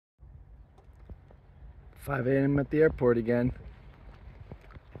5 a.m. at the airport again.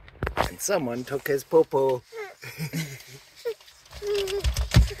 And someone took his poo-poo.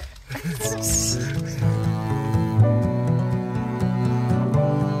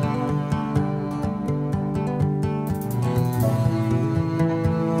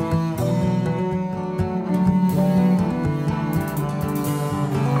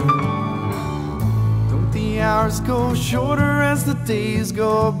 Don't the hours go shorter as the days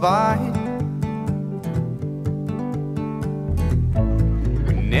go by?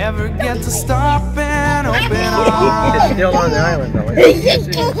 Never get to stop and open eyes. Still on the island though.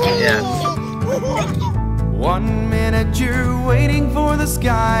 Yeah. 1 minute you're waiting for the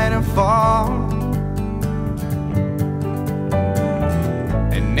sky to fall,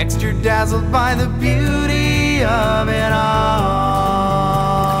 and next you're dazzled by the beauty of it all.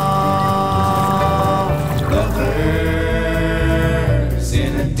 Lovers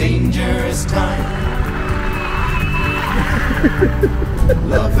in a dangerous time.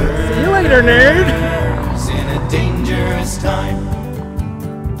 Lovers, see you later, nerd. In a dangerous time.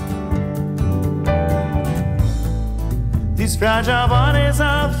 These fragile bodies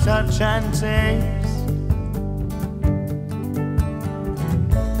of touch and taste,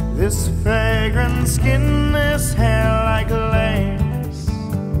 this fragrant skin, this hair like lace,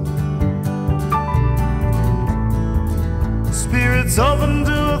 spirits open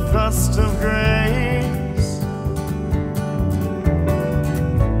to a thrust of grace.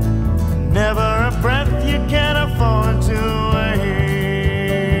 Never a breath you can afford to waste.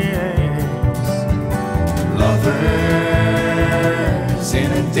 Lovers in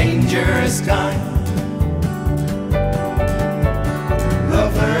a dangerous time.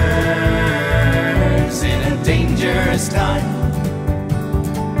 Lovers in a dangerous time.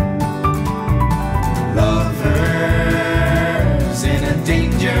 Lovers in a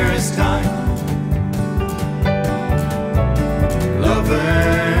dangerous time. Lovers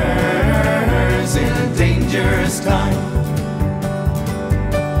in a dangerous time.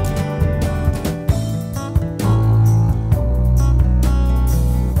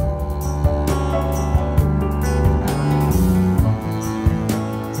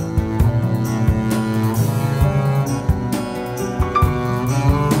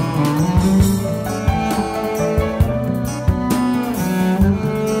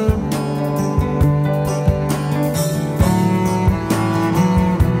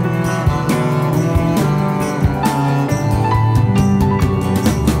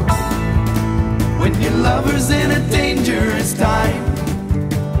 Lovers in a dangerous time.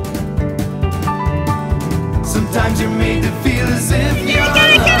 Sometimes you're made to feel as if your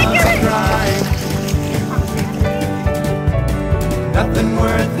love's a crime. Nothing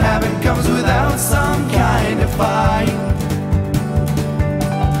worth having comes without some kind of fight.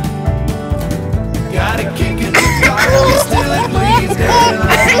 Gotta kick it to God, still it bleeds their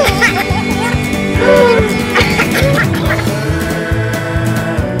life.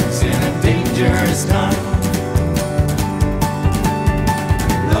 Lovers in a dangerous time.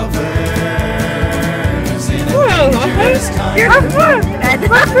 You're up front!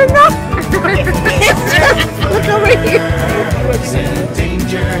 Look over here! In a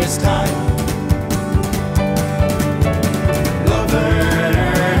dangerous time.